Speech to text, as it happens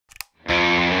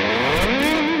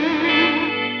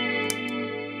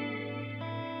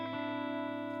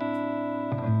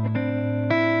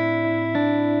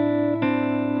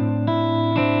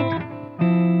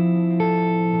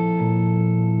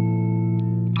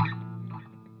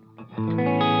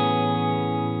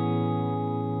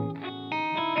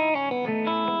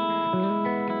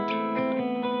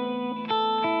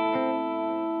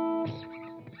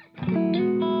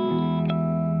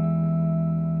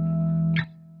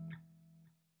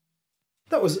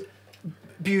That was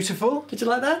beautiful. Did you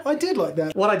like that? I did like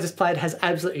that. What I just played has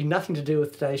absolutely nothing to do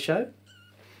with today's show,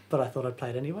 but I thought I'd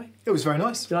play it anyway. It was very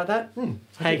nice. Do you like that?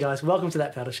 Hey guys, welcome to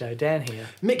That Pedal Show. Dan here.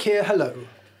 Mick here, hello.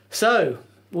 So,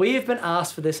 we have been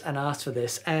asked for this and asked for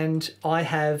this, and I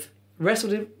have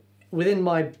wrestled it within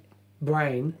my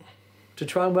brain to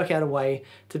try and work out a way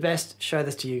to best show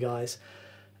this to you guys.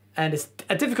 And it's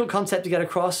a difficult concept to get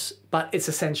across, but it's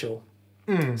essential.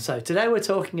 So today we're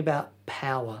talking about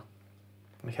power,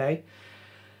 okay?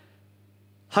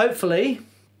 Hopefully,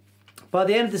 by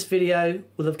the end of this video,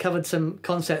 we'll have covered some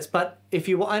concepts, but if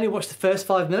you only watch the first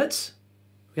 5 minutes,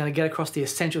 we're going to get across the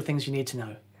essential things you need to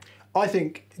know.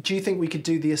 Do you think we could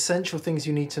do the essential things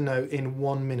you need to know in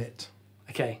 1 minute?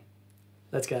 Okay,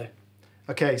 let's go.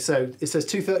 Okay, so it says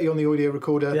 230 on the audio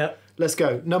recorder. Yep. Let's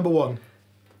go. Number one.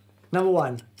 Number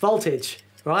one, voltage,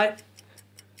 right?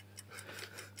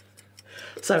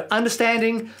 So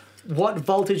understanding what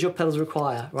voltage your pedals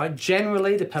require, right?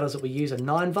 Generally, the pedals that we use are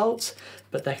 9 volts,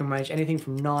 but they can range anything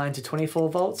from 9 to 24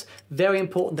 volts. Very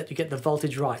important that you get the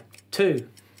voltage right. 2.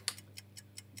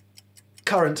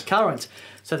 Current. Current.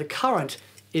 So the current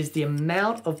is the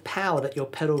amount of power that your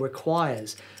pedal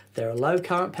requires. There are low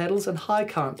current pedals and high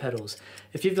current pedals.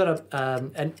 If you've got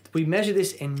and we measure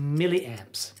this in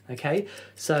milliamps, okay?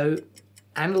 So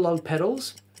analog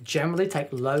pedals generally take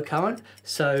low current.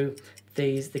 So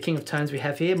the King of Tones we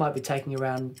have here might be taking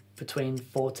around between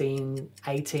 14,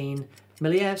 18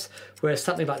 milliamps, whereas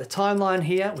something like the Timeline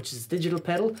here, which is a digital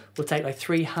pedal, will take like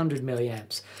 300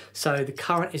 milliamps. So the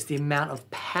current is the amount of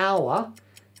power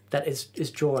that is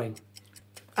drawing.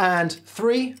 And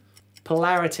 3.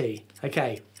 Polarity.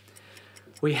 Okay.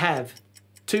 We have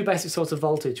 2 basic sorts of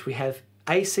voltage. We have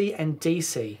AC and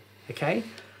DC, okay?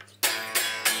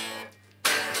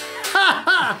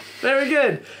 Very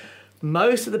good.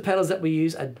 Most of the pedals that we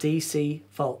use are DC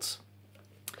volts.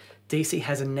 DC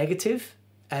has a negative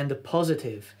and a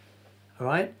positive, all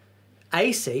right?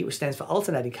 AC, which stands for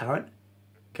alternating current,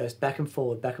 goes back and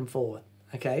forward,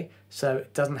 okay? So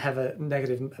it doesn't have a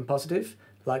negative and positive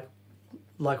like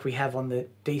we have on the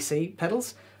DC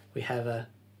pedals. We have a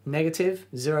negative,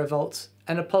 0 volts,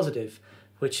 and a positive,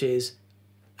 which is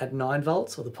at 9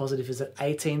 volts, or the positive is at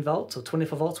 18 volts, or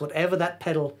 24 volts, whatever that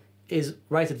pedal is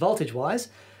rated voltage-wise,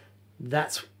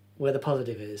 that's where the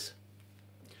positive is.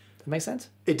 That make sense?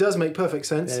 It does make perfect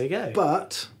sense. There you go.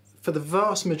 But for the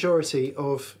vast majority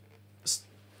of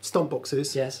stomp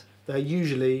boxes, yes, they're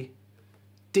usually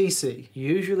DC.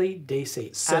 Usually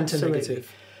DC. Center Absolutely.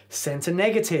 negative. Center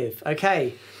negative.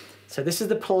 Okay, so this is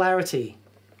the polarity.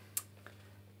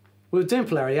 We were doing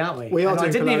polarity, aren't we? We are doing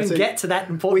I didn't polarity. even get to that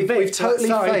important bit. We've totally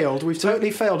Sorry. failed. We've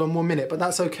totally failed on 1 minute, but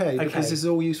that's okay because this is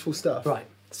all useful stuff. Right.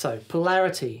 So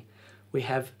polarity, we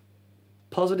have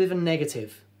positive and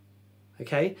negative.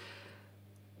 Okay.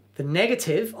 The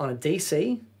negative on a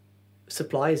DC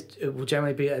supply it will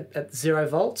generally be at 0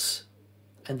 volts,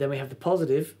 and then we have the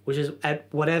positive, which is at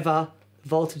whatever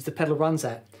voltage the pedal runs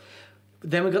at.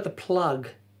 Then we've got the plug,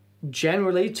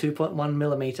 generally 2.1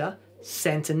 millimeter.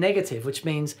 Center negative, which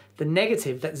means the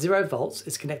negative, that 0 volts,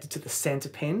 is connected to the center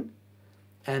pin,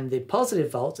 and the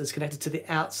positive volts is connected to the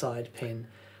outside pin,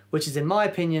 which is, in my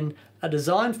opinion, a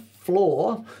design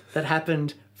flaw that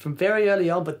happened from very early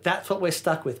on, but that's what we're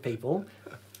stuck with, people.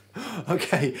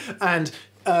 Okay, and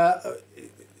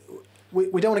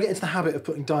we don't want to get into the habit of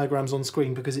putting diagrams on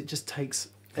screen because it just takes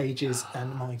ages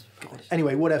and my God.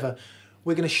 Anyway, whatever.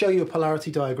 We're going to show you a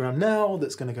polarity diagram now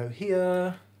that's going to go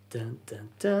here. Dun, dun,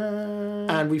 dun.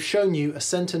 And we've shown you a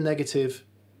center negative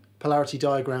polarity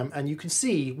diagram, and you can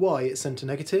see why it's center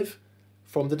negative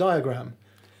from the diagram,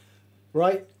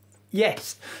 right?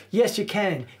 Yes, yes you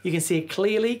can. You can see it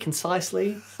clearly,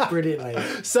 concisely, brilliantly.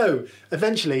 So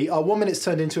eventually our 1 minute's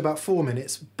turned into about 4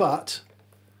 minutes, but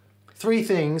 3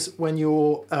 things when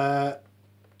you're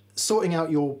sorting out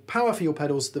your power for your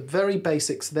pedals, the very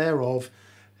basics thereof.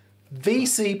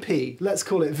 VCP, let's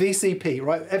call it VCP,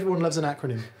 right? Everyone loves an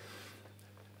acronym.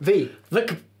 V.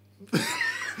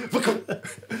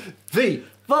 V.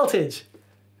 Voltage.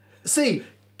 C.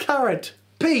 Current.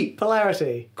 P.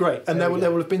 Polarity. Great, and there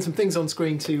will have been some things on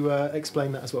screen to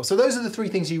explain that as well. So those are the 3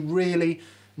 things you really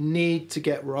need to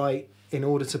get right in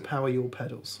order to power your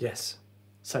pedals. Yes.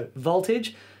 So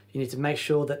voltage, you need to make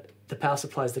sure that the power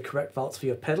supply is the correct volts for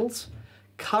your pedals.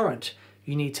 Current,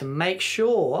 you need to make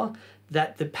sure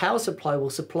that the power supply will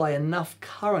supply enough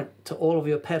current to all of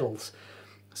your pedals.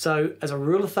 So as a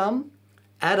rule of thumb,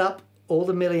 add up all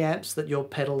the milliamps that your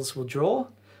pedals will draw,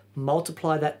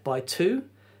 multiply that by 2,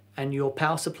 and your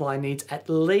power supply needs at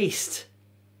least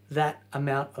that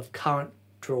amount of current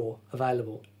draw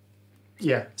available.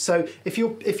 Yeah, so if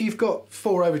you've got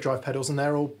 4 overdrive pedals and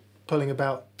they're all pulling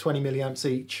about 20 milliamps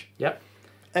each. Yep.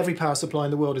 Every power supply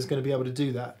in the world is going to be able to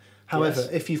do that. However,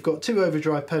 if you've got 2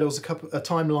 overdrive pedals, a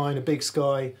timeline, a big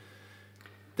sky,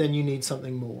 then you need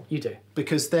something more. You do.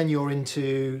 Because then you're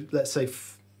into, let's say,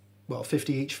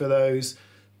 50 each for those,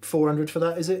 400 for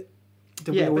that, is it?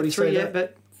 Did we already say that?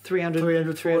 But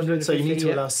 300, 400, so you need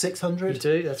to allow 600. You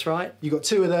do, that's right. You've got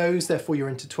 2 of those, therefore you're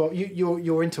into 12.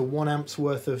 You're into 1 amp's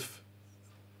worth of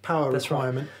power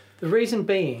requirement. Right. The reason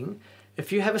being,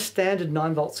 if you have a standard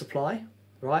 9-volt supply,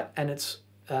 right, and it's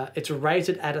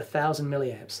rated at 1,000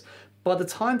 milliamps, by the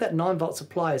time that 9-volt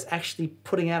supply is actually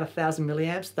putting out 1,000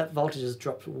 milliamps, that voltage has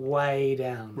dropped way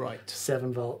down. Right. To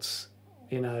 7 volts.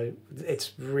 You know,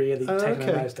 it's really taken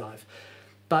a nosedive.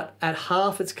 But at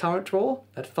half its current draw,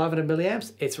 at 500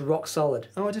 milliamps, it's rock solid.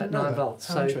 Oh, I didn't at know 9 that. volts.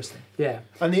 How so, interesting. Yeah.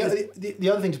 And the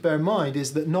other thing to bear in mind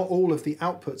is that not all of the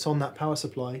outputs on that power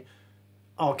supply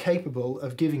are capable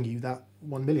of giving you that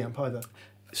 1 milliamp either.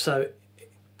 So,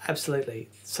 absolutely.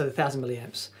 So, 1,000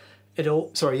 milliamps. It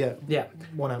all. Sorry, yeah. Yeah.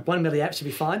 1 amp. 1 milliamp should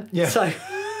be fine. Yeah.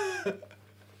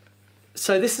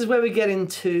 So this is where we get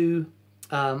into.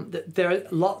 There are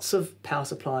lots of power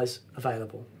supplies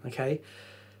available. Okay.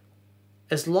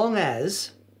 As long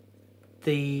as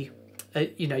you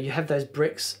have those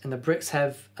bricks, and the bricks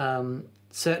have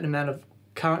certain amount of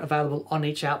current available on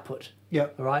each output. Yeah.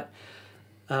 All right.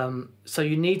 So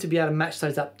you need to be able to match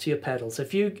those up to your pedals.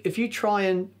 If you try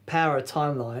and power a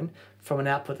timeline from an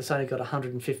output that's only got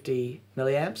 150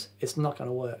 milliamps, it's not going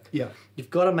to work. Yeah.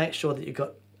 You've got to make sure that you've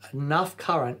got enough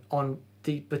current on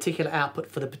the particular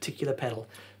output for the particular pedal.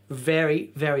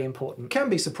 Very, very important. Can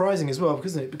be surprising as well,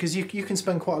 isn't it? Because you can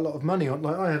spend quite a lot of money on.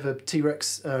 Like I have a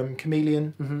T-Rex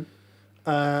Chameleon,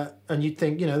 and you'd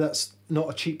think that's not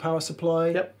a cheap power supply.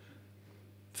 Yep.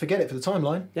 Forget it for the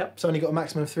timeline. Yep. It's only got a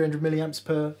maximum of 300 milliamps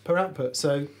per output.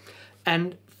 So,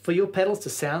 and for your pedals to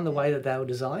sound the way that they were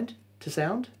designed to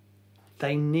sound,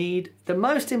 they need, the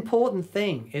most important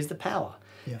thing is the power.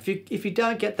 Yeah. If you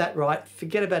don't get that right,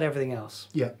 forget about everything else.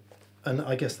 Yeah, and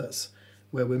I guess that's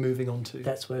where we're moving on to.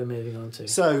 That's where we're moving on to.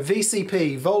 So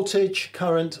VCP, voltage,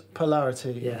 current,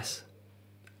 polarity. Yes.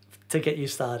 To get you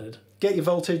started. Get your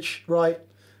voltage right.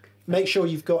 Make sure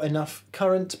you've got enough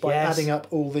current by adding up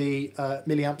all the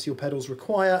milliamps your pedals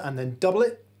require, and then double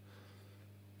it.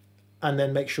 And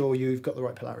then make sure you've got the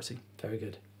right polarity. Very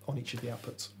good. On each of the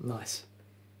outputs. Nice.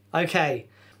 Okay,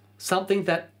 something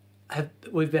that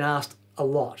we've been asked a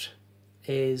lot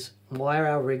is, why are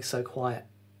our rigs so quiet?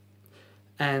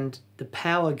 And the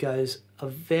power goes a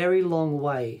very long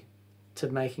way to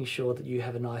making sure that you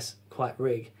have a nice quiet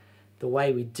rig. The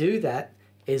way we do that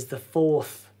is the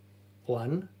fourth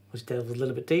one, which delves a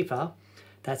little bit deeper.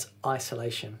 That's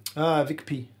isolation. Ah, Vic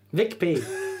P. Vic P.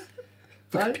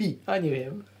 Vic P. I knew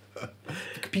him.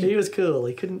 Vic P. He was cool.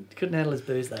 He couldn't handle his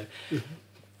booze though.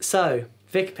 So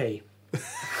Vic P.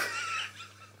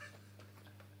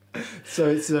 So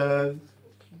it's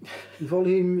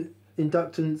volume,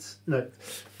 inductance. No.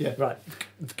 Yeah. Right.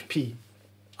 Vic P.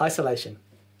 Isolation.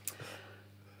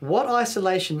 What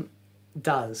isolation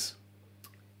does,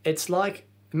 it's like,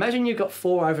 imagine you've got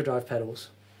 4 overdrive pedals.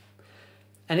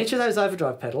 And each of those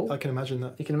overdrive pedals... I can imagine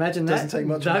that. You can imagine that? Doesn't take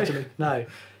much imagining. No.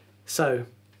 So,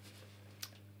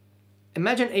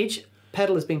 imagine each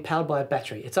pedal is being powered by a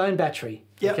battery, its own battery.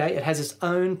 Yep. Okay? It has its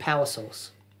own power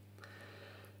source.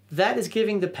 That is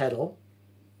giving the pedal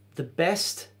the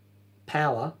best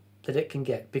power that it can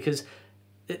get, because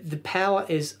the power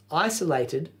is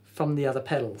isolated from the other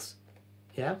pedals.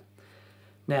 Yeah?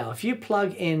 Now, if you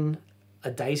plug in a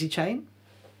daisy chain,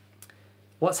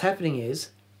 what's happening is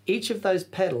each of those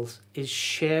pedals is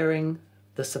sharing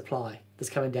the supply that's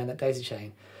coming down that daisy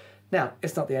chain. Now,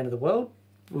 it's not the end of the world.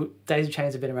 Daisy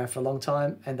chains have been around for a long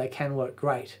time and they can work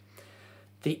great.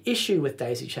 The issue with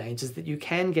daisy chains is that you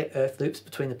can get earth loops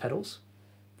between the pedals.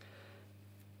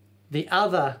 The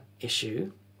other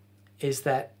issue is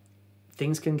that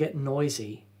things can get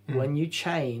noisy when you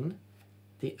chain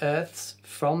the earths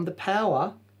from the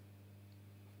power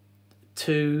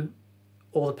to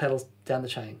all the pedals down the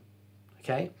chain.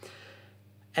 Okay?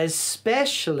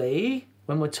 Especially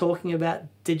when we're talking about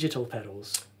digital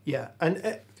pedals. Yeah,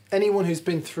 and anyone who's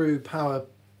been through power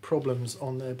problems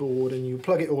on their board, and you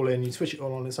plug it all in, you switch it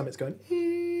all on, and something's going,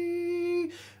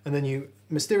 and then you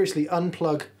mysteriously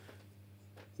unplug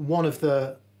one of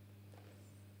the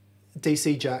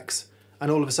DC jacks, and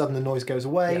all of a sudden the noise goes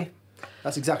away. Yeah.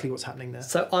 That's exactly what's happening there.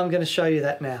 So I'm going to show you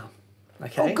that now.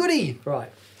 Okay. Oh, goody!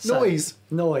 Right. Noise. So,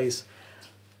 noise.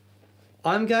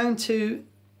 I'm going to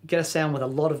get a sound with a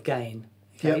lot of gain.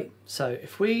 Okay. Yep. So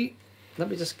if we, let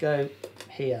me just go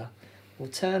here. We'll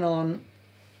turn on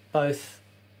both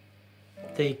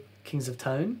the Kings of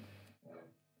Tone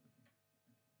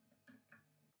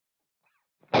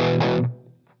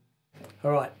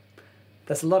All right,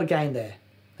 that's a lot of gain there,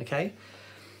 okay?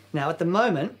 Now at the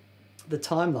moment, the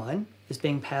timeline is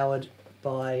being powered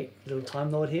by a little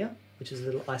Time Lord here, which is a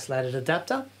little isolated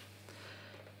adapter.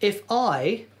 If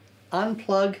I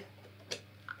unplug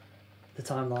the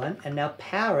timeline and now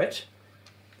power it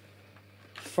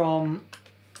from,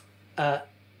 so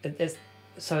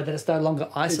that it's no longer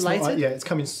isolated. It's not, yeah, it's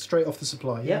coming straight off the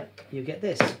supply. Yeah, yep, you get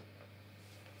this.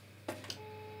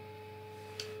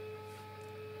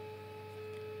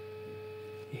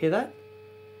 You hear that?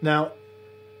 Now,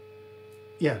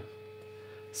 yeah.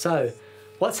 So,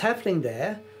 what's happening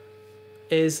there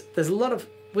is there's a lot of,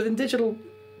 within digital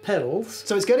pedals...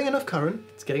 So it's getting enough current.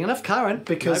 It's getting enough current.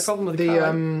 Because no problem with the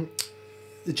current.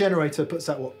 The generator puts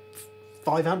out, what,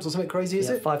 5 amps or something crazy, is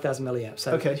it? 5,000 milliamps.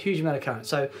 So okay. A huge amount of current.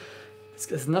 So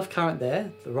there's enough current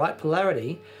there, the right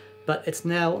polarity, but it's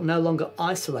now no longer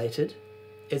isolated.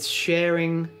 It's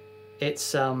sharing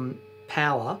its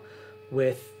power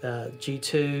with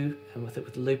G2 and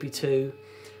with Loopy 2.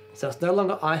 So it's no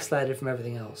longer isolated from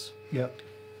everything else. Yeah.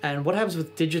 And what happens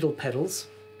with digital pedals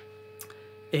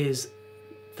is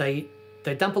they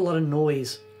dump a lot of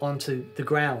noise onto the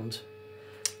ground.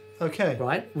 Okay.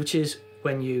 Right? Which is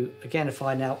when you, again, if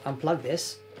I now unplug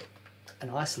this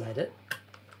and isolate it,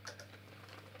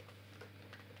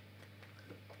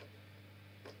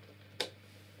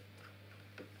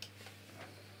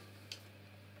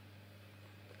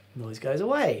 noise goes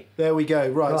away. There we go.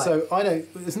 Right. So I know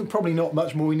there's probably not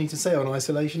much more we need to say on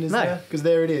isolation, is there? Because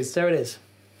there it is. There it is.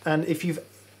 And if you've,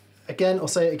 again, I'll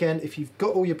say it again, if you've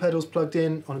got all your pedals plugged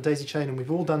in on a daisy chain, and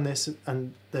we've all done this,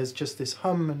 and there's just this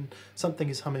hum and something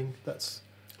is humming, that's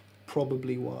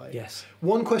probably why. Yes.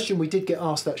 One question we did get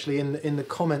asked actually in the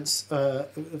comments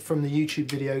from the YouTube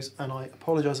videos, and I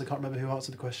apologise, I can't remember who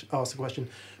asked the question,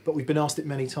 but we've been asked it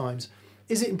many times.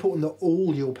 Is it important that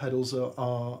all your pedals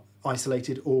are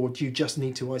isolated, or do you just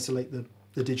need to isolate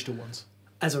the digital ones?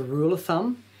 As a rule of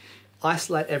thumb,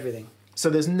 isolate everything. So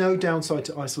there's no downside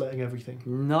to isolating everything?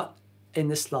 Not in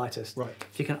the slightest. Right.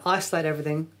 If you can isolate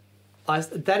everything,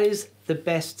 that is the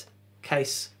best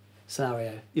case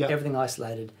scenario. Yeah. Everything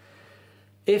isolated.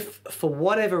 If for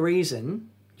whatever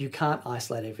reason you can't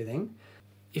isolate everything,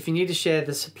 if you need to share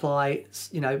the supply,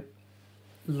 you know,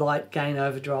 light gain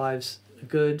overdrives are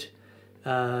good,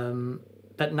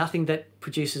 but nothing that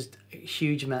produces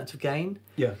huge amounts of gain.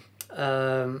 Yeah.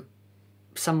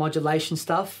 Some modulation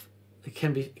stuff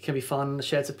can be fun on the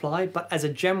shared supply, but as a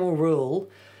general rule,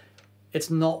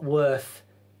 it's not worth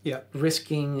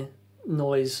risking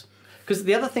noise. Because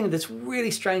the other thing that's really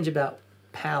strange about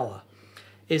power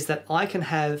is that I can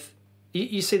have,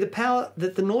 you see the power,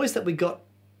 the noise that we got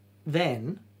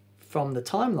then from the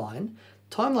timeline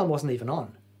wasn't even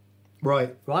on.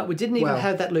 Right. Right? We didn't even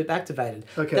have that loop activated.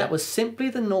 Okay. That was simply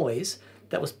the noise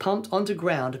that was pumped onto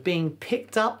ground being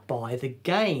picked up by the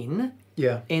gain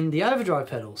in the overdrive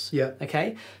pedals. Yeah.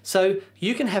 Okay? So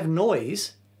you can have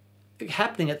noise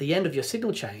happening at the end of your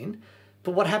signal chain,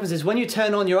 but what happens is when you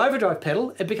turn on your overdrive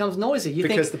pedal, it becomes noisy. You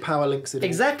because think, the power links it in.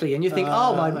 Exactly, and you think,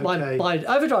 my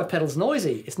overdrive pedal's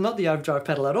noisy. It's not the overdrive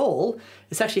pedal at all.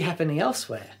 It's actually happening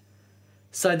elsewhere.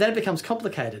 So then it becomes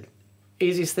complicated.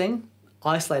 Easiest thing,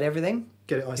 isolate everything.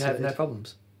 Get it isolated. You have no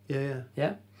problems. Yeah.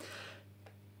 Yeah?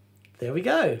 There we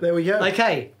go. There we go.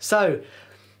 Okay, so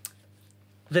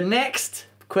the next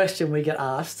question we get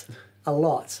asked a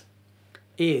lot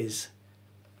is,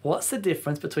 what's the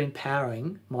difference between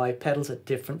powering my pedals at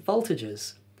different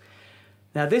voltages?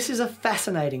 Now, this is a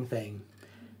fascinating thing.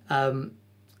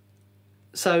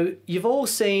 So you've all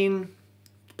seen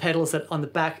pedals that on the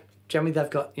back, generally they've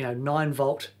got 9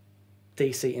 volt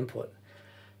DC input.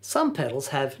 Some pedals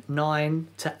have 9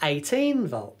 to 18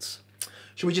 volts.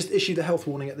 Should we just issue the health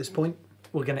warning at this point?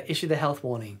 We're going to issue the health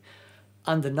warning.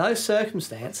 Under no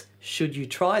circumstance should you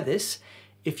try this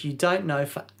if you don't know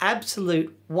for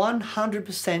absolute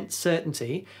 100%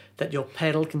 certainty that your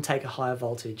pedal can take a higher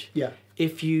voltage. Yeah.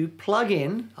 If you plug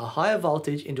in a higher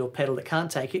voltage into a pedal that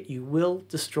can't take it, you will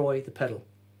destroy the pedal.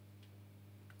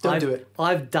 Don't do it.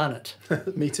 I've done it.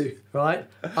 Me too. Right?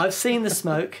 I've seen the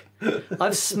smoke.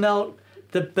 I've smelt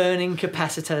the burning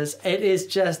capacitors. It is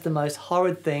just the most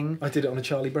horrid thing. I did it on a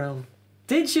Charlie Brown.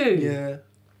 Did you? Yeah.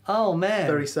 Oh, man.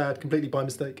 Very sad, completely by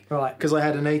mistake. Right. Because I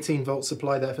had an 18 volt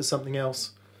supply there for something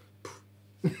else.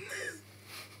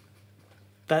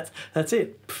 That's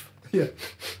it. Yeah.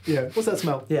 Yeah. What's that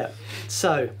smell? Yeah.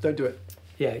 So. Don't do it.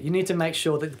 Yeah, you need to make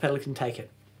sure that the pedal can take it.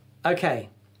 Okay.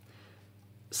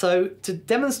 So to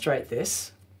demonstrate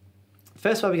this,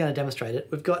 first way we're going to demonstrate it,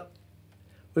 we've got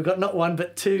not one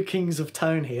but 2 kings of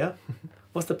tone here.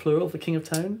 What's the plural for king of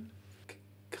tone?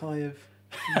 Kai of...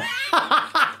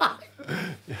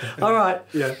 All right.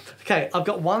 Yeah. Okay, I've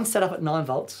got one set up at 9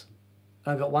 volts.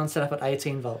 And I've got one set up at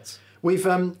 18 volts. We've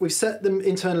set them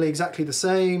internally exactly the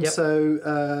same, Yep.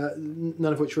 so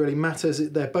none of which really matters.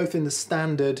 They're both in the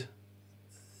standard.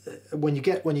 When you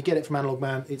get it from Analog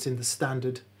Man, it's in the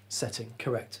standard setting.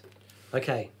 Correct.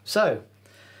 Okay, so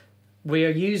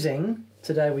we're using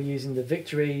the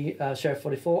Victory Sheriff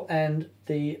 44 and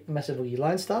the Massive Boogie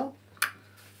Lone Star.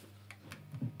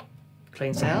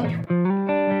 Clean sound.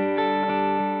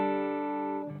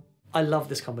 I love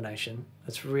this combination.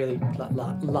 It's really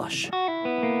lush.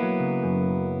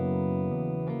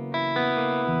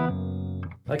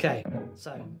 Okay,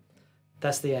 so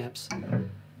that's the amps.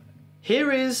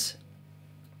 Here is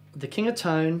the King of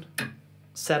Tone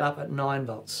set up at 9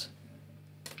 volts.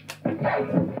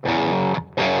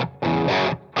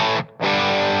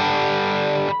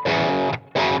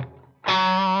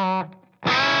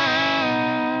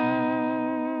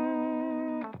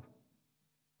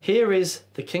 Here is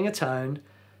the King of Tone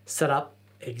set up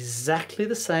exactly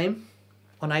the same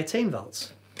on 18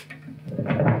 volts.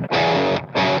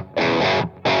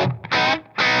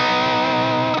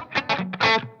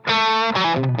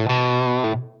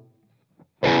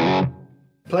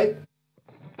 Play.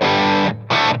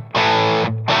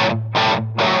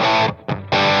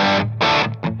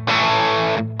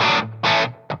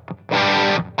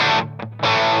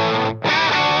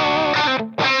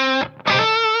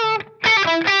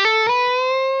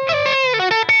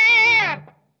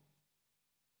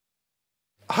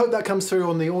 I hope that comes through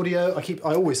on the audio.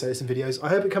 I always say this in videos. I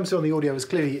hope it comes through on the audio as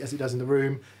clearly as it does in the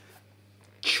room.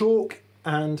 Chalk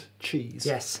and cheese.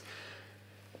 Yes.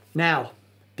 Now,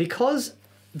 because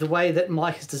the way that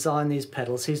Mike has designed these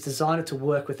pedals, he's designed it to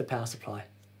work with the power supply.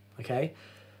 Okay?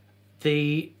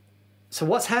 So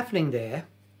what's happening there,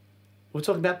 we were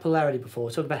talking about polarity before, we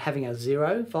were talking about having our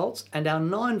 0 volts and our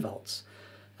 9 volts.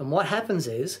 And what happens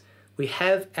is we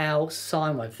have our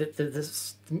sine wave, the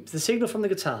signal from the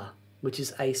guitar, which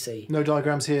is AC. No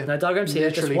diagrams here. No diagrams here.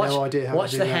 Literally Just no idea how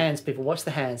watch to do the that. hands, people. Watch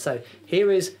the hands. So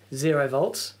here is 0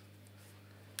 volts.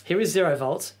 Here is 0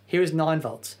 volts. Here is 9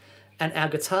 volts. And our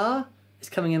guitar is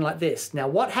coming in like this. Now,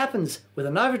 what happens with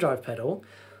an overdrive pedal,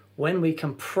 when we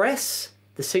compress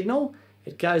the signal,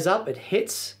 it goes up, it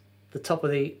hits the top of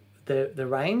the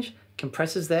range,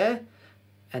 compresses there,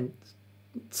 and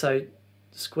so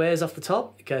squares off the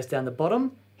top, it goes down the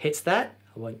bottom, hits that,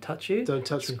 I won't touch you. Don't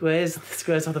touch me. Squares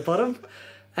off the bottom,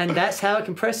 and that's how it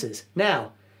compresses.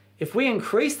 Now, if we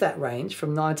increase that range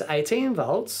from 9 to 18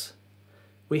 volts,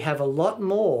 we have a lot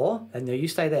more, and no, you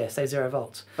stay there, stay 0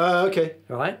 volts. Okay.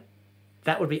 Right?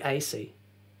 That would be AC.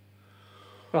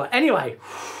 Right, anyway.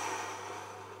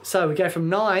 So we go from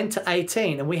 9 to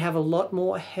 18, and we have a lot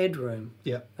more headroom.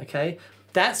 Yeah. Okay?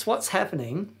 That's what's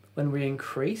happening when we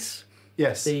increase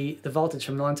Yes. the voltage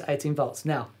from 9 to 18 volts.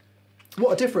 Now,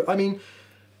 What a difference. I mean,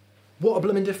 what a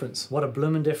blooming difference. what a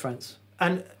blooming difference.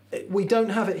 And we don't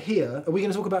have it here. Are we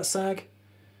going to talk about sag?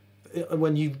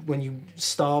 When you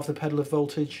starve the pedal of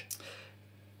voltage?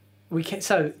 We can,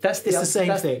 so that's It's the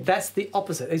same thing. That's the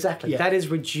opposite, exactly. Yeah. That is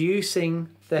reducing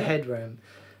the headroom,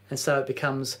 and so it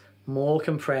becomes more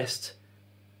compressed.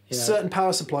 You know. Certain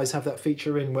power supplies have that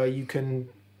feature in where you can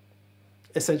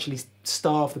essentially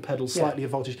starve the pedal slightly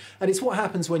of voltage, and it's what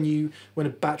happens when a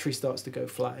battery starts to go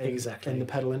flat in the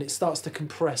pedal, and it starts to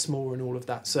compress more and all of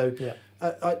that. So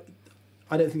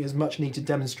I don't think there's much need to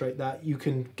demonstrate that. You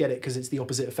can get it because it's the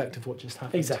opposite effect of what just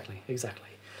happened. Exactly.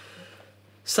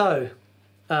 So,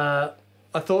 I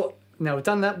thought, now we've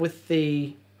done that with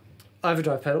the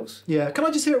overdrive pedals. Yeah, can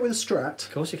I just hear it with a Strat?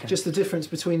 Of course you can. Just the difference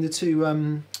between the two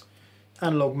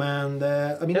Analog Man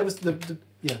there. I mean, that was the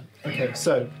yeah. Okay,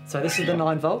 so this is the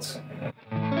 9 volts.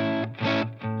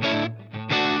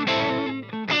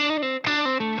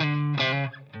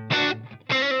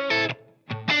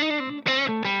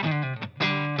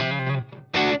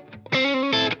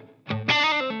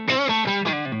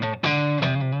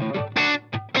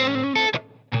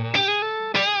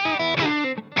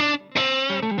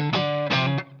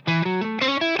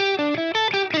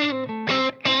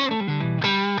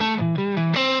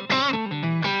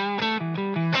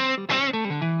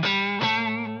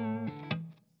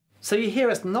 So you hear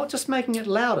us not just making it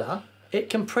louder, it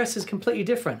compresses completely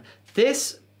different.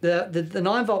 This, the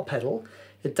 9 volt pedal,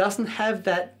 it doesn't have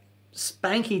that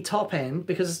spanky top end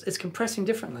because it's compressing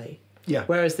differently. yeah.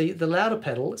 Whereas the louder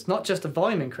pedal, it's not just a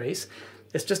volume increase,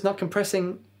 it's just not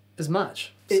compressing as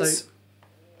much.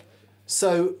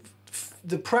 So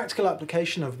the practical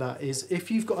application of that is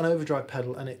if you've got an overdrive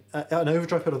pedal and an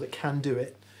overdrive pedal that can do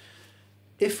it,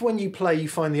 if when you play you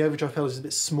find the overdrive pedal is a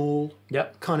bit small,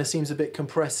 Yep. kind of seems a bit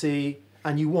compressy,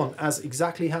 and you want, as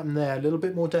exactly happened there, a little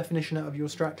bit more definition out of your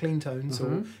Strat clean tones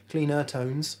or cleaner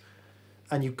tones,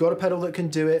 and you've got a pedal that can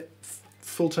do it,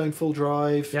 full tone, full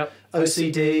drive, Yep.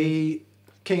 OCD,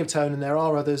 king of tone, and there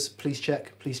are others, please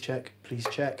check, please check, please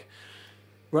check.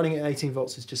 Running at 18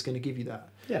 volts is just going to give you that.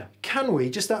 Yeah. Can we,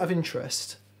 just out of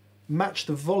interest, match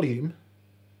the volume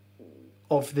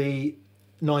of the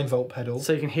 9-volt pedal?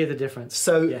 So you can hear the difference.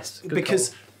 So, yes, because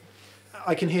call.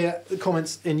 I can hear the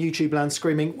comments in YouTube land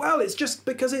screaming, well, it's just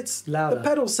because it's louder. the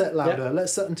pedal's set louder. Yep.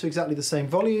 Let's set them to exactly the same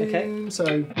volume. Okay.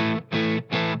 So.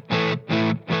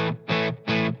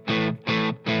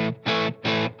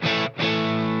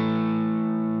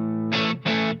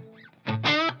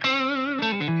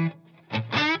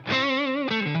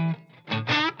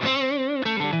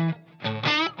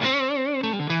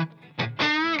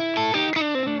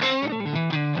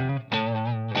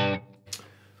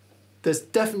 There's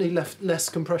definitely less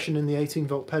compression in the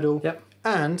 18-volt pedal. Yep.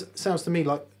 And sounds to me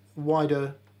like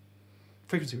wider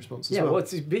frequency response as well.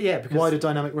 Because wider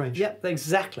dynamic range. Yep,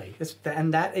 exactly.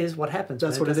 And that is what happens.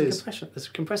 That's when what it is.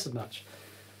 Doesn't compress as much.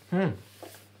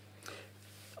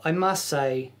 I must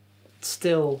say,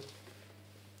 still,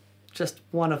 just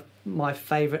one of my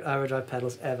favourite overdrive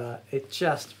pedals ever. It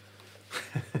just,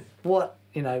 what,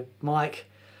 Mike,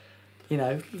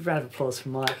 round of applause for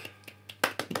Mike.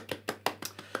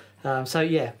 So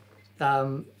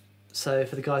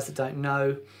for the guys that don't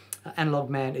know, Analog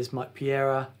Man is Mike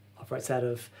Piera, operates out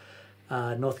of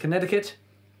North Connecticut,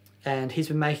 and he's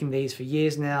been making these for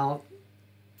years now.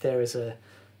 There is a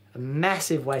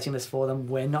massive waiting list for them.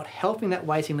 We're not helping that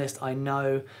waiting list, I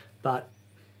know, but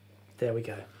there we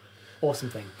go.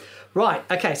 Awesome thing. Right,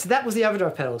 okay, so that was the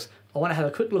overdrive pedals. I want to have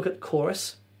a quick look at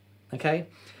chorus, okay?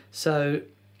 So,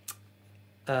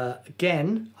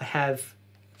 again, I have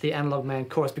the Analog Man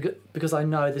chorus because I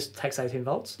know this takes 18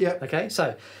 volts. Yeah. Okay,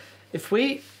 so if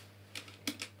we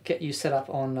get you set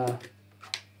up on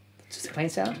just a clean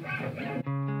sound.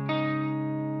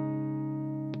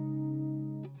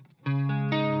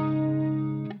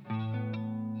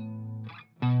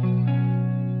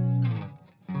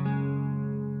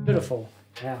 Beautiful.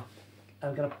 Now,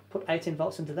 I'm going to put 18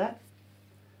 volts into that.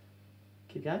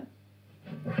 Keep going.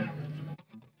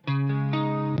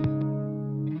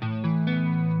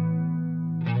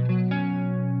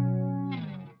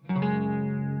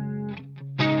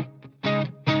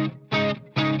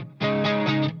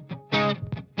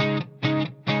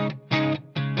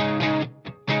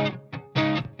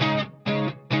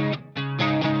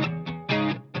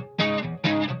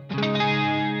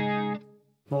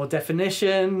 More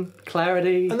definition,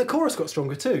 clarity. And the chorus got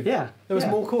stronger too. Yeah. There was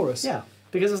more chorus. Yeah,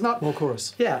 because it's not... More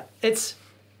chorus. Yeah, it's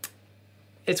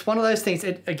one of those things,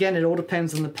 again, it all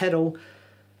depends on the pedal.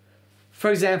 For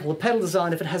example, a pedal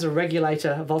design, if it has a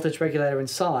regulator, a voltage regulator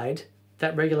inside,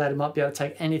 that regulator might be able to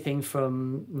take anything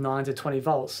from 9 to 20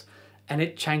 volts, and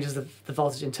it changes the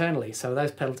voltage internally. So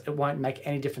those pedals, it won't make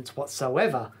any difference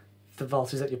whatsoever, the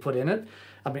voltage that you put in it.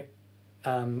 I mean,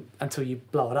 until you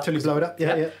blow it up. Until you blow it up,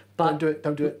 yeah. But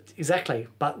don't do it. Exactly.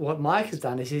 But what Mike has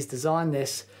done is he's designed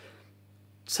this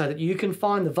so that you can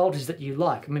find the voltage that you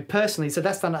like. I mean, personally, so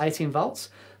that's done at 18 volts.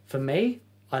 For me,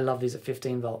 I love these at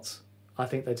 15 volts. I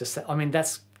think they just, I mean,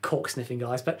 that's cork sniffing,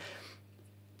 guys, but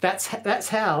that's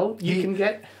how you can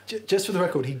get... Just for the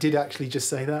record, he did actually just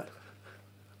say that.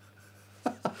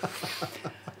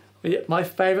 My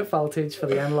favourite voltage for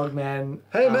the Analog Man.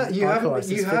 Hey Matt, you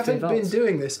haven't been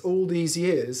doing this all these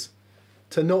years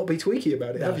to not be tweaky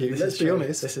about it, have you? Let's be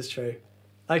honest. This is true.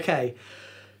 Okay,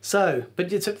 so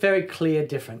but it's a very clear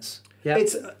difference. Yeah,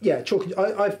 it's chalky.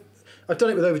 I've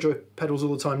done it with overdrive pedals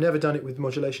all the time. Never done it with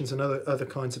modulations and other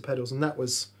kinds of pedals, and that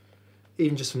was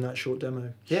even just from that short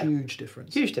demo. Yeah. Huge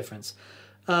difference. Huge difference.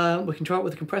 We can try it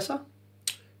with a compressor.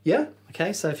 Yeah.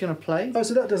 Okay, so if you want to play. Oh,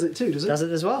 so that does it too, does it? Does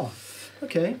it as well.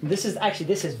 Okay. This is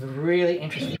really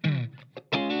interesting.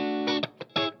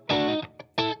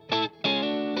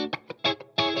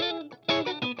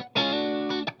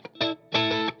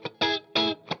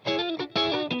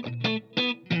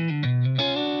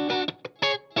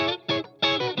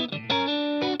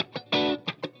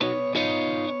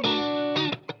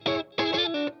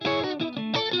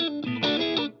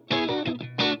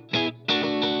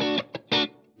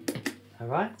 All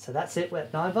right, so that's it. We're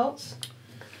at 9 volts.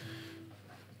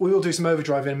 We will do some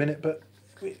overdrive in a minute, but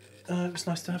it was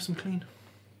nice to have some clean.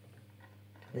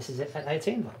 This is it at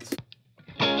 18 volts.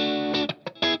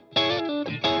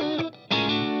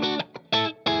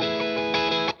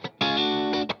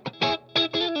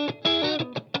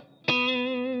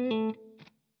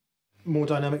 More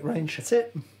dynamic range. That's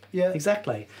it. Yeah.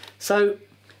 Exactly. So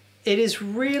it is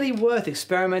really worth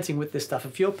experimenting with this stuff.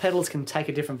 If your pedals can take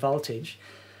a different voltage,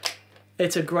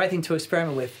 it's a great thing to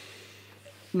experiment with.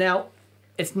 Now,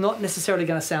 it's not necessarily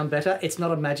going to sound better. It's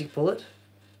not a magic bullet.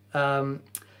 But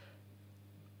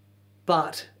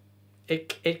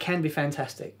it can be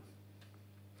fantastic.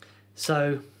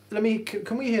 So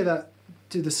can we hear that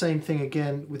do the same thing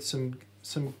again with some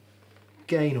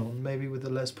gain on, maybe with the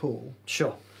Les Paul?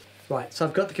 Sure. Right, so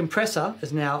I've got the compressor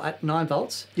is now at 9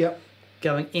 volts. Yep.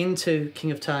 Going into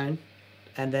King of Tone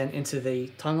and then into the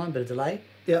timeline, bit of delay.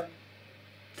 Yep.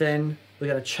 Then we're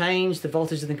going to change the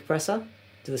voltage of the compressor,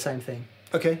 do the same thing.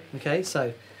 Okay. Okay,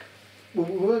 so... We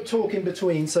won't talk in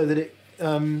between so that it...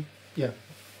 yeah.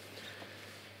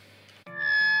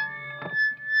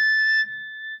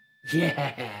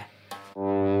 Yeah!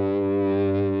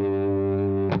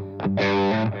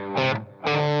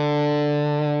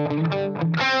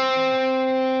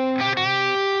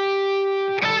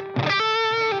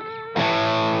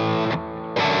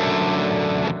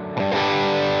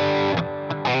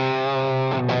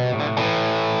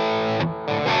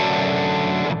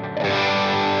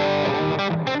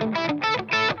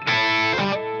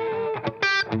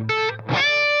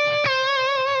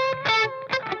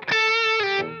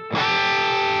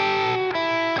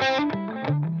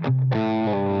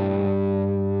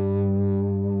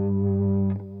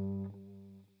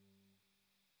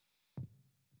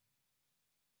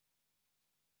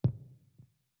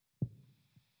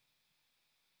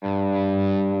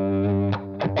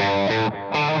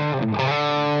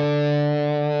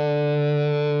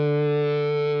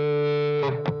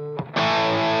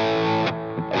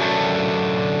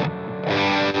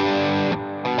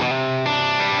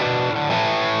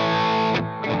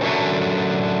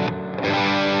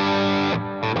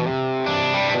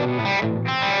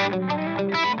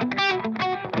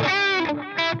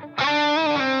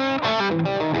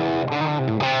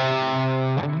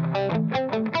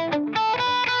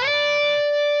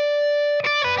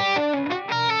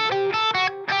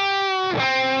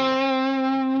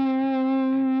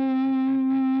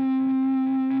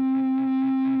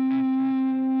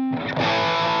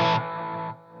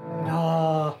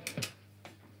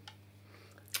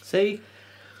 See?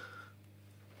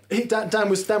 Dan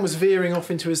was veering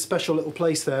off into his special little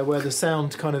place there where the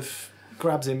sound kind of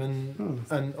grabs him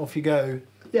and off you go.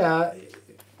 Yeah,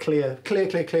 clear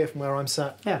from where I'm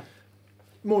sat. Yeah.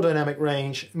 More dynamic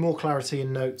range, more clarity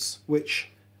in notes, which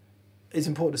is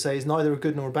important to say is neither a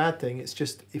good nor a bad thing. It's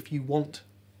just if you want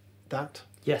that,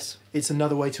 Yes. it's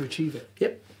another way to achieve it.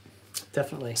 Yep.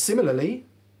 Definitely. Similarly,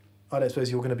 I don't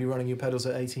suppose you're going to be running your pedals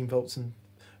at 18 volts and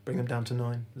bring them down to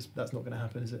 9. That's not going to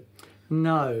happen, is it?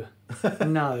 No.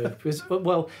 No. Because,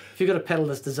 well, if you've got a pedal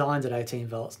that's designed at 18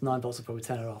 volts, 9 volts will probably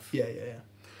turn it off. Yeah.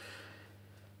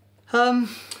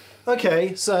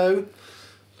 Okay, so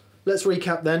let's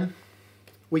recap then.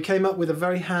 We came up with a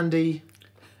very handy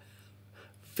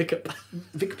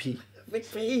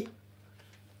VCPI.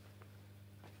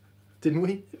 Didn't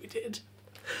we? We did.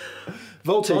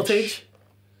 Voltage,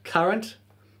 current,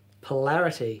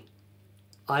 polarity,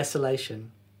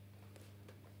 isolation.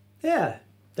 Yeah,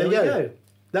 there we go.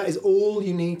 That is all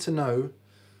you need to know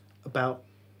about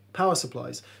power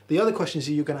supplies. The other questions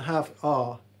you're going to have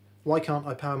are, why can't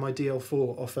I power my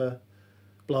DL4 off a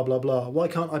blah blah blah? Why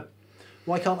can't I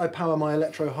power my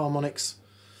electro-harmonics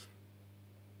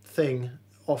thing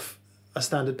off a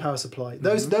standard power supply?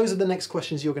 Those are the next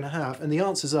questions you're going to have, and the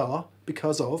answers are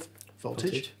because of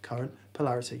voltage, current,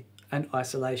 polarity, and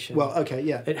isolation. Well, okay,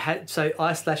 yeah. So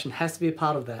isolation has to be a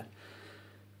part of that.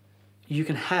 You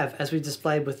can have, as we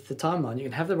displayed with the timeline, you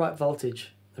can have the right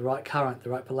voltage, the right current, the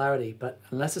right polarity, but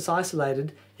unless it's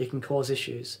isolated, it can cause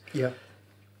issues. Yeah.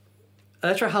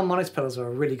 Electro-harmonics pedals are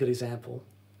a really good example.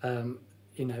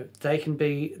 You know, they can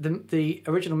be the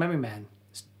original Memory Man,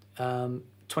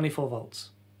 24 volts.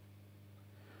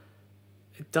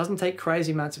 It doesn't take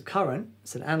crazy amounts of current.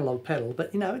 It's an analog pedal,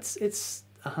 but you know, it's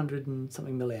 100 and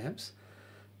something milliamps,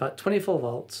 but 24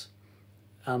 volts.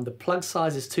 The plug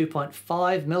size is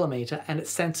 2.5 millimeter, and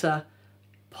it's center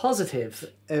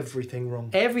positive. Everything wrong.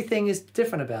 Everything is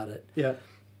different about it. Yeah.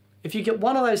 If you get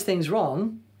one of those things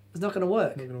wrong, it's not going to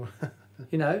work. Not gonna work.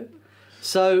 You know,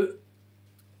 so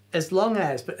as long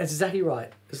as, but that's exactly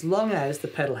right. As long as the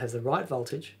pedal has the right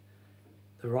voltage,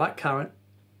 the right current,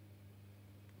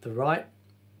 the right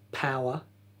power,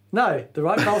 no, the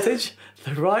right voltage,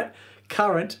 the right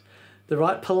current, the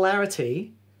right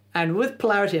polarity, and with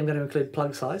polarity I'm going to include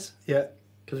plug size. Yeah.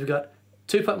 Because we've got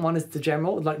 2.1 is the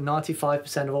general, like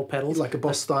 95% of all pedals. Like a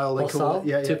Boss style, they Boss call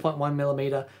style, it. Yeah, 2.1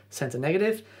 millimeter center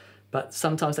negative. but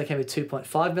sometimes they can be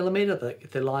 2.5 millimeter.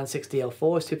 The Line 6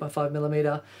 DL4 is 2.5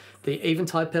 millimeter. The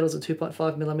Eventide pedals are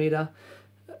 2.5 millimeter,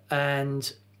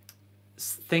 and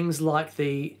things like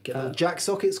the jack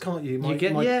sockets, can't you? You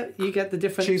get the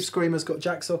different Tube Screamer's got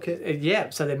jack socket. yeah,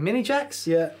 so they're mini jacks.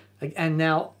 Yeah, and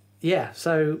now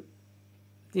so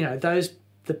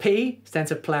the P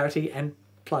stands for polarity and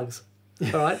plugs.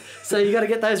 All right, so you got to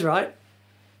get those right.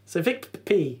 So Vic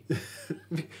P.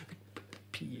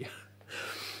 P.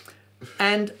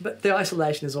 But the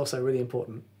isolation is also really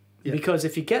important, because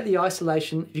if you get the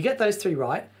isolation, if you get those three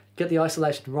right, get the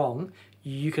isolation wrong,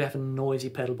 you could have a noisy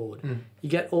pedal board. You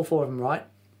get all four of them right,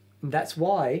 and that's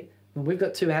why when we've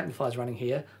got two amplifiers running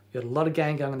here, we've got a lot of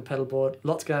gain going on the pedal board,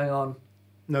 lots going on.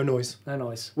 No noise. No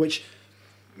noise. Which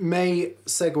may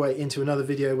segue into another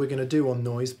video we're going to do on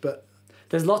noise, but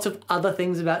there's lots of other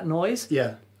things about noise.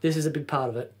 Yeah. This is a big part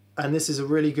of it. And this is a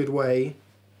really good way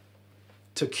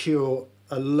to cure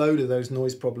a load of those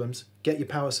noise problems, get your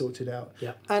power sorted out.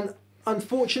 Yeah. And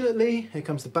unfortunately, here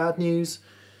comes the bad news.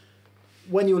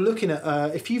 When you're looking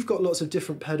at, if you've got lots of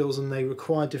different pedals and they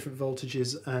require different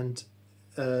voltages and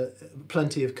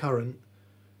plenty of current,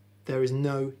 there is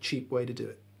no cheap way to do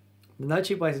it. No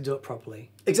cheap way to do it properly.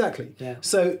 Exactly. Yeah.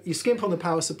 So you skimp on the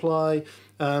power supply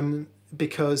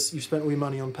because you've spent all your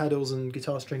money on pedals and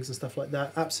guitar strings and stuff like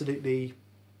that. Absolutely,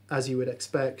 as you would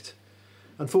expect.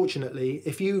 Unfortunately,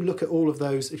 if you look at all of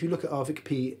those, if you look at our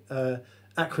VCPI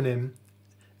acronym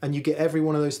and you get every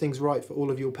one of those things right for all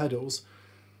of your pedals,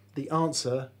 the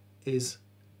answer is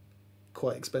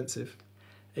quite expensive.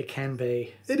 It can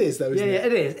be. It is though, isn't it? Yeah,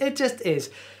 it is. It just is.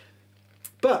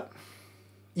 But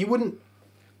you wouldn't...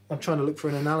 I'm trying to look for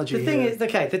an analogy The thing is,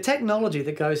 okay, the technology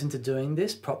that goes into doing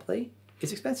this properly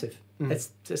is expensive.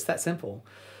 It's just that simple.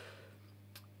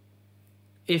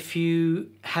 If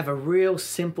you have a real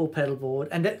simple pedal board,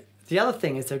 and the other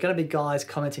thing is there are going to be guys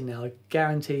commenting now, I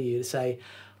guarantee you, to say,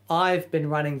 I've been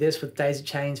running this with daisy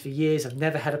chains for years, I've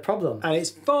never had a problem. And it's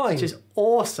fine. Which is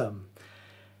awesome.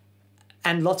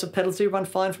 And lots of pedals do run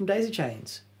fine from daisy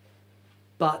chains.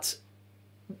 But,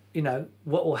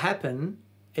 what will happen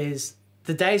is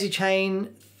the daisy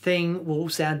chain thing will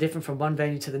sound different from one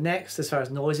venue to the next as far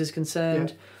as noise is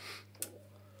concerned.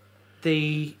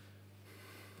 Yeah.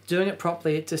 Doing it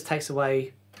properly, it just takes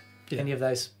away any of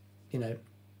those,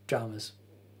 dramas.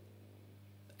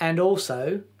 And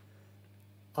also,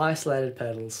 isolated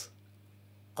pedals,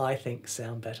 I think,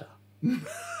 sound better.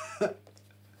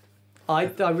 I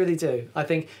really do. I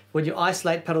think when you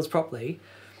isolate pedals properly,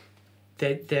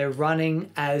 they're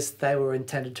running as they were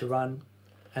intended to run,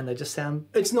 and they just sound...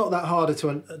 It's not that hard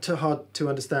to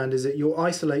understand, is it? You'll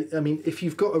isolate... I mean, if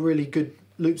you've got a really good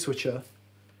loop switcher,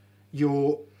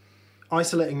 you're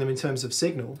isolating them in terms of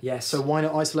signal. Yes. So why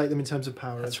not isolate them in terms of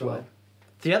power as well? Right.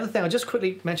 The other thing, I'll just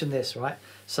quickly mention this, right?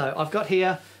 So I've got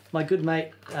here, my good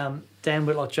mate, Dan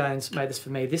Whitlock-Jones made this for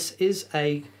me. This is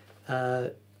a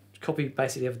copy,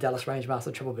 basically, of Dallas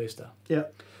Rangemaster Treble Booster. Yeah.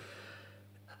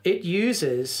 It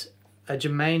uses a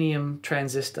germanium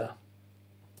transistor.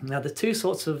 Now, the two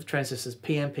sorts of transistors,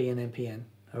 PNP and NPN,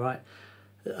 all right?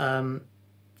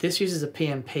 This uses a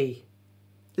PNP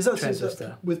Is that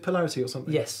transistor. With polarity or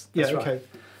something? Yes, Yeah, that's right. okay.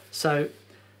 So...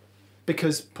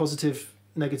 Because positive,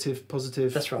 negative,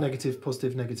 positive, that's right. Negative,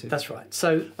 positive, negative. That's right.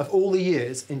 So... Of all the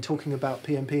years in talking about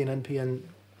PNP and NPN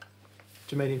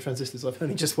germanium transistors, I've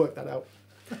only just worked that out.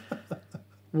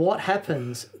 What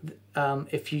happens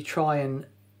if you try and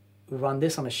run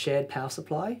this on a shared power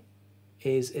supply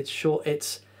is it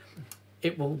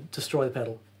will destroy the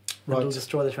pedal. Right. It will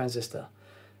destroy the transistor.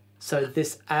 So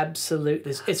this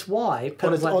absolutely... It's why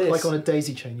pedals like this... Like on a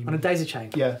daisy chain, you mean? On a daisy chain.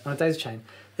 Yeah. On a daisy chain.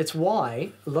 It's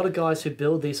why a lot of guys who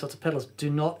build these sorts of pedals do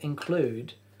not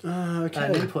include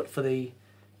an input for the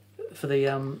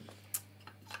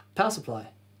power supply,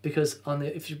 because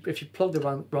if you plug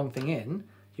the wrong thing in,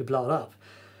 you blow it up.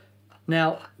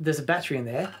 Now there's a battery in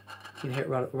there. You can hear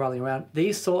it rolling around.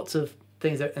 These sorts of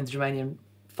things, and germanium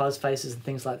fuzz faces and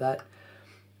things like that,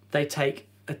 they take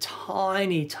a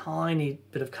tiny, tiny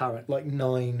bit of current. Like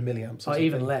 9 milliamps or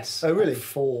even less. Oh, really? Like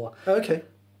 4. Oh, okay.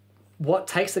 What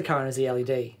takes the current is the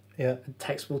LED. Yeah.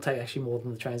 Will take actually more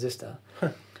than the transistor.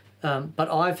 But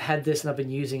I've had this and I've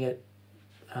been using it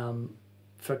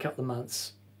for a couple of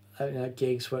months,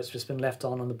 gigs where it's just been left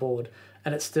on the board,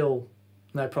 and it's still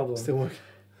no problem. Still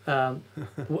working.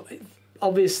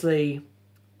 Obviously,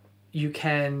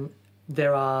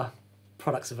 there are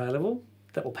products available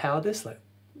that will power this, like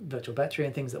virtual battery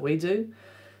and things that we do,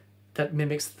 that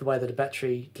mimics the way that a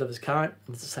battery delivers current,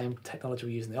 and it's the same technology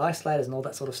we use in the isolators and all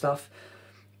that sort of stuff.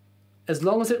 As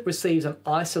long as it receives an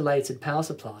isolated power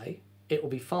supply, it will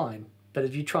be fine. But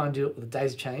if you try and do it with a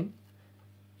daisy chain,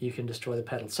 you can destroy the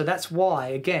pedal. So that's why,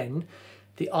 again,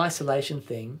 the isolation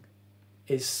thing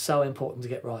is so important to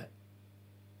get right.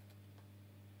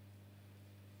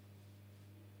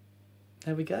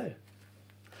 There we go.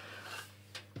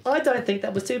 I don't think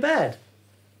that was too bad.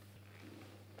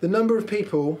 The number of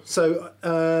people, so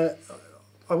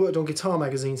I worked on guitar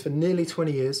magazines for nearly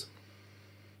 20 years.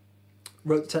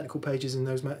 Wrote the technical pages in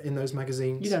those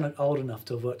magazines. You don't look old enough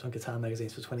to have worked on guitar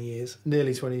magazines for 20 years.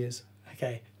 Nearly 20 years.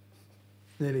 Okay.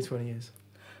 Nearly 20 years.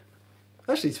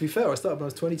 Actually, to be fair, I started when I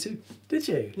was 22. Did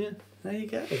you? Yeah. There you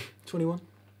go. 21,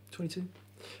 22.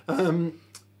 And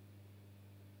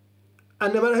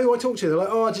no matter who I talk to, they're like,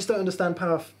 oh, I just don't understand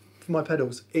power for my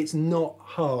pedals. It's not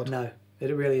hard. No,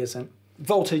 it really isn't.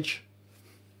 Voltage,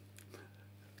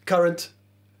 current,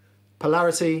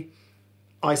 polarity,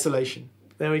 isolation.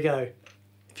 There we go.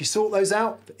 If you sort those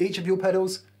out for each of your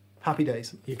pedals, happy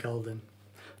days. You're golden.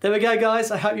 There we go, guys.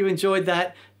 I hope you enjoyed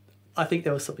that. I think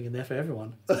there was something in there for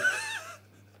everyone.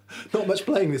 Not much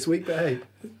playing this week, but hey.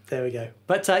 There we go.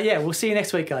 But yeah, we'll see you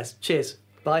next week, guys. Cheers.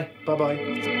 Bye.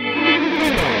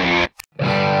 Bye-bye.